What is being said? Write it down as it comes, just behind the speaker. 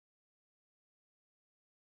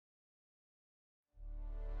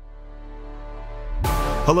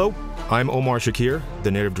Hello, I'm Omar Shakir,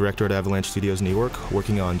 the narrative director at Avalanche Studios New York,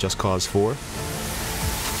 working on Just Cause 4.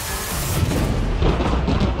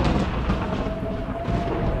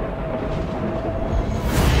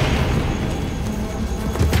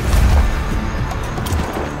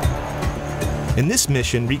 In this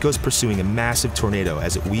mission, Rico's pursuing a massive tornado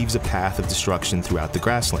as it weaves a path of destruction throughout the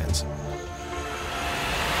grasslands.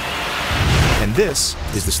 And this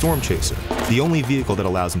is the Storm Chaser, the only vehicle that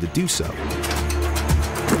allows him to do so.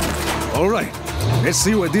 All right, let's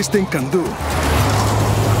see what this thing can do.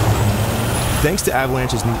 Thanks to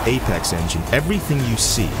Avalanche's new Apex engine, everything you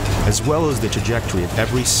see, as well as the trajectory of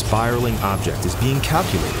every spiraling object, is being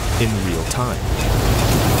calculated in real time.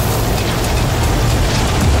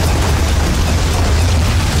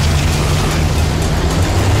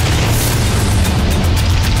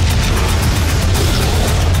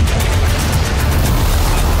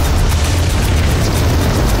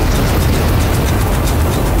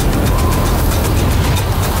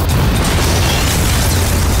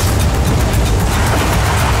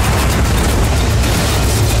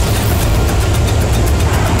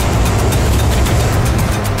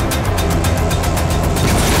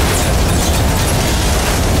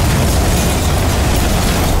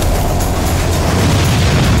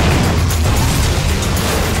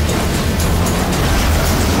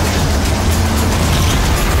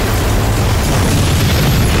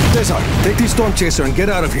 Take the Storm Chaser and get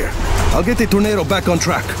out of here. I'll get the tornado back on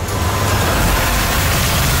track.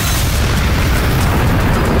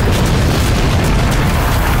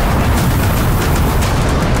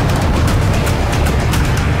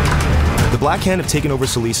 The Black Hand have taken over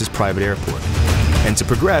Solis's private airport. And to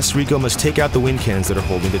progress, Rico must take out the wind cannons that are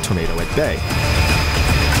holding the tornado at bay.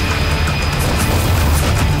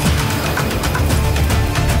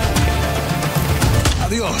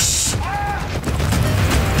 Adios.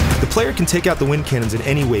 The player can take out the wind cannons in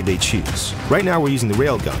any way they choose. Right now we're using the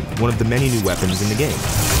railgun, one of the many new weapons in the game.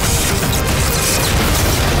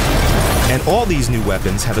 And all these new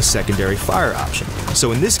weapons have a secondary fire option.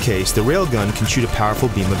 So in this case, the railgun can shoot a powerful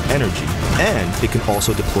beam of energy, and it can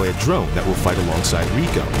also deploy a drone that will fight alongside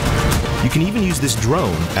Rico. You can even use this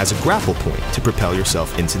drone as a grapple point to propel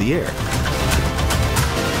yourself into the air.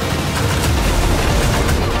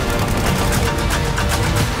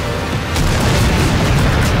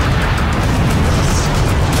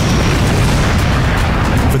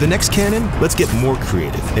 For the next cannon, let's get more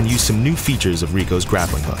creative and use some new features of Rico's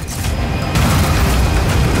grappling hook.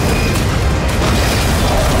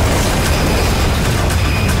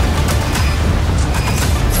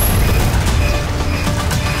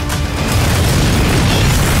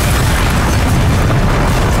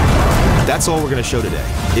 That's all we're going to show today.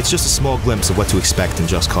 It's just a small glimpse of what to expect in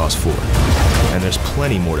Just Cause 4. And there's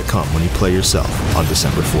plenty more to come when you play yourself on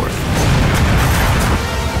December 4th.